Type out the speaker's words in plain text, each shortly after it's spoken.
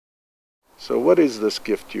So what is this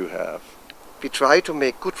gift you have? We try to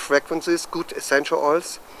make good fragrances, good essential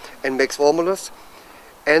oils and make formulas,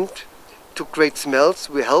 and to create smells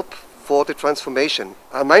we help for the transformation.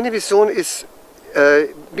 Meine Vision ist,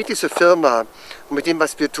 mit dieser Firma und mit dem,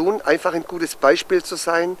 was wir tun, einfach ein gutes Beispiel zu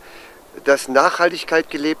sein, dass Nachhaltigkeit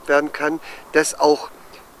gelebt werden kann, dass auch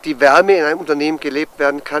die Wärme in einem Unternehmen gelebt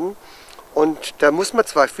werden kann. Und da muss man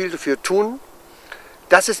zwar viel dafür tun,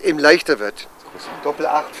 dass es eben leichter wird.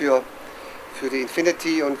 Doppel-8 für die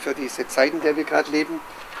Infinity und für diese Zeiten, in der wir gerade leben,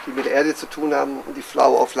 die mit der Erde zu tun haben, und die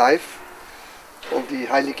Flower of Life und die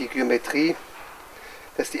heilige Geometrie,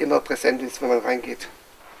 dass die immer präsent ist, wenn man reingeht.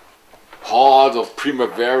 Heart of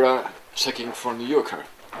Primavera, checking for New Yorker.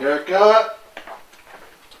 New Yorker!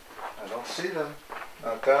 I don't see them.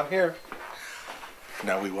 Not down here.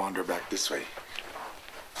 Now we wander back this way.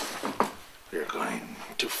 We're going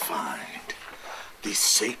to find the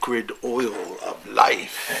sacred oil of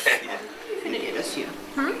life. Wie findet ihr das hier?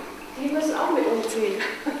 Die müssen auch mit umziehen.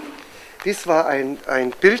 Dies war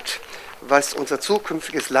ein Bild, was unser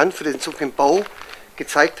zukünftiges Land für den zukünftigen Bau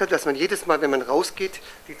gezeigt hat, dass man jedes Mal, wenn man rausgeht,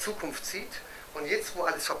 die Zukunft sieht. Und jetzt, wo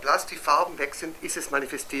alles verblasst, die Farben weg sind, ist es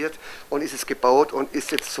manifestiert und ist es gebaut und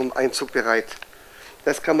ist jetzt zum Einzug bereit.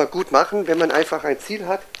 Das kann man gut machen, wenn man einfach ein Ziel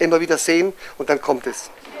hat, immer wieder sehen und dann kommt es.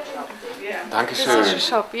 Dankeschön. This is a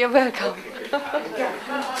shop. You're welcome.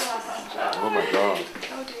 Oh my God.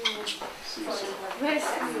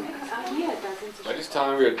 By this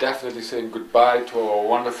time we are definitely saying goodbye to our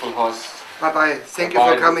wonderful host. Bye bye. Thank you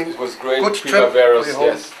for coming. It was great. Good trip. Primaveras.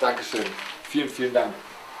 Yes, Dankeschön. Vielen, vielen Dank.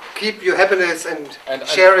 Keep your happiness and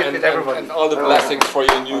share it with everyone. And all the blessings for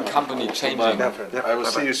your new company changing. Yeah. I will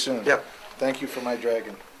see you soon. Yeah. Thank you for my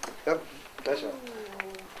dragon. Yeah. Pleasure.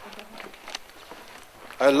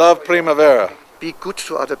 I love Primavera. Be good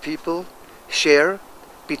to other people, share,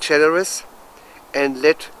 be generous, and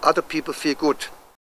let other people feel good.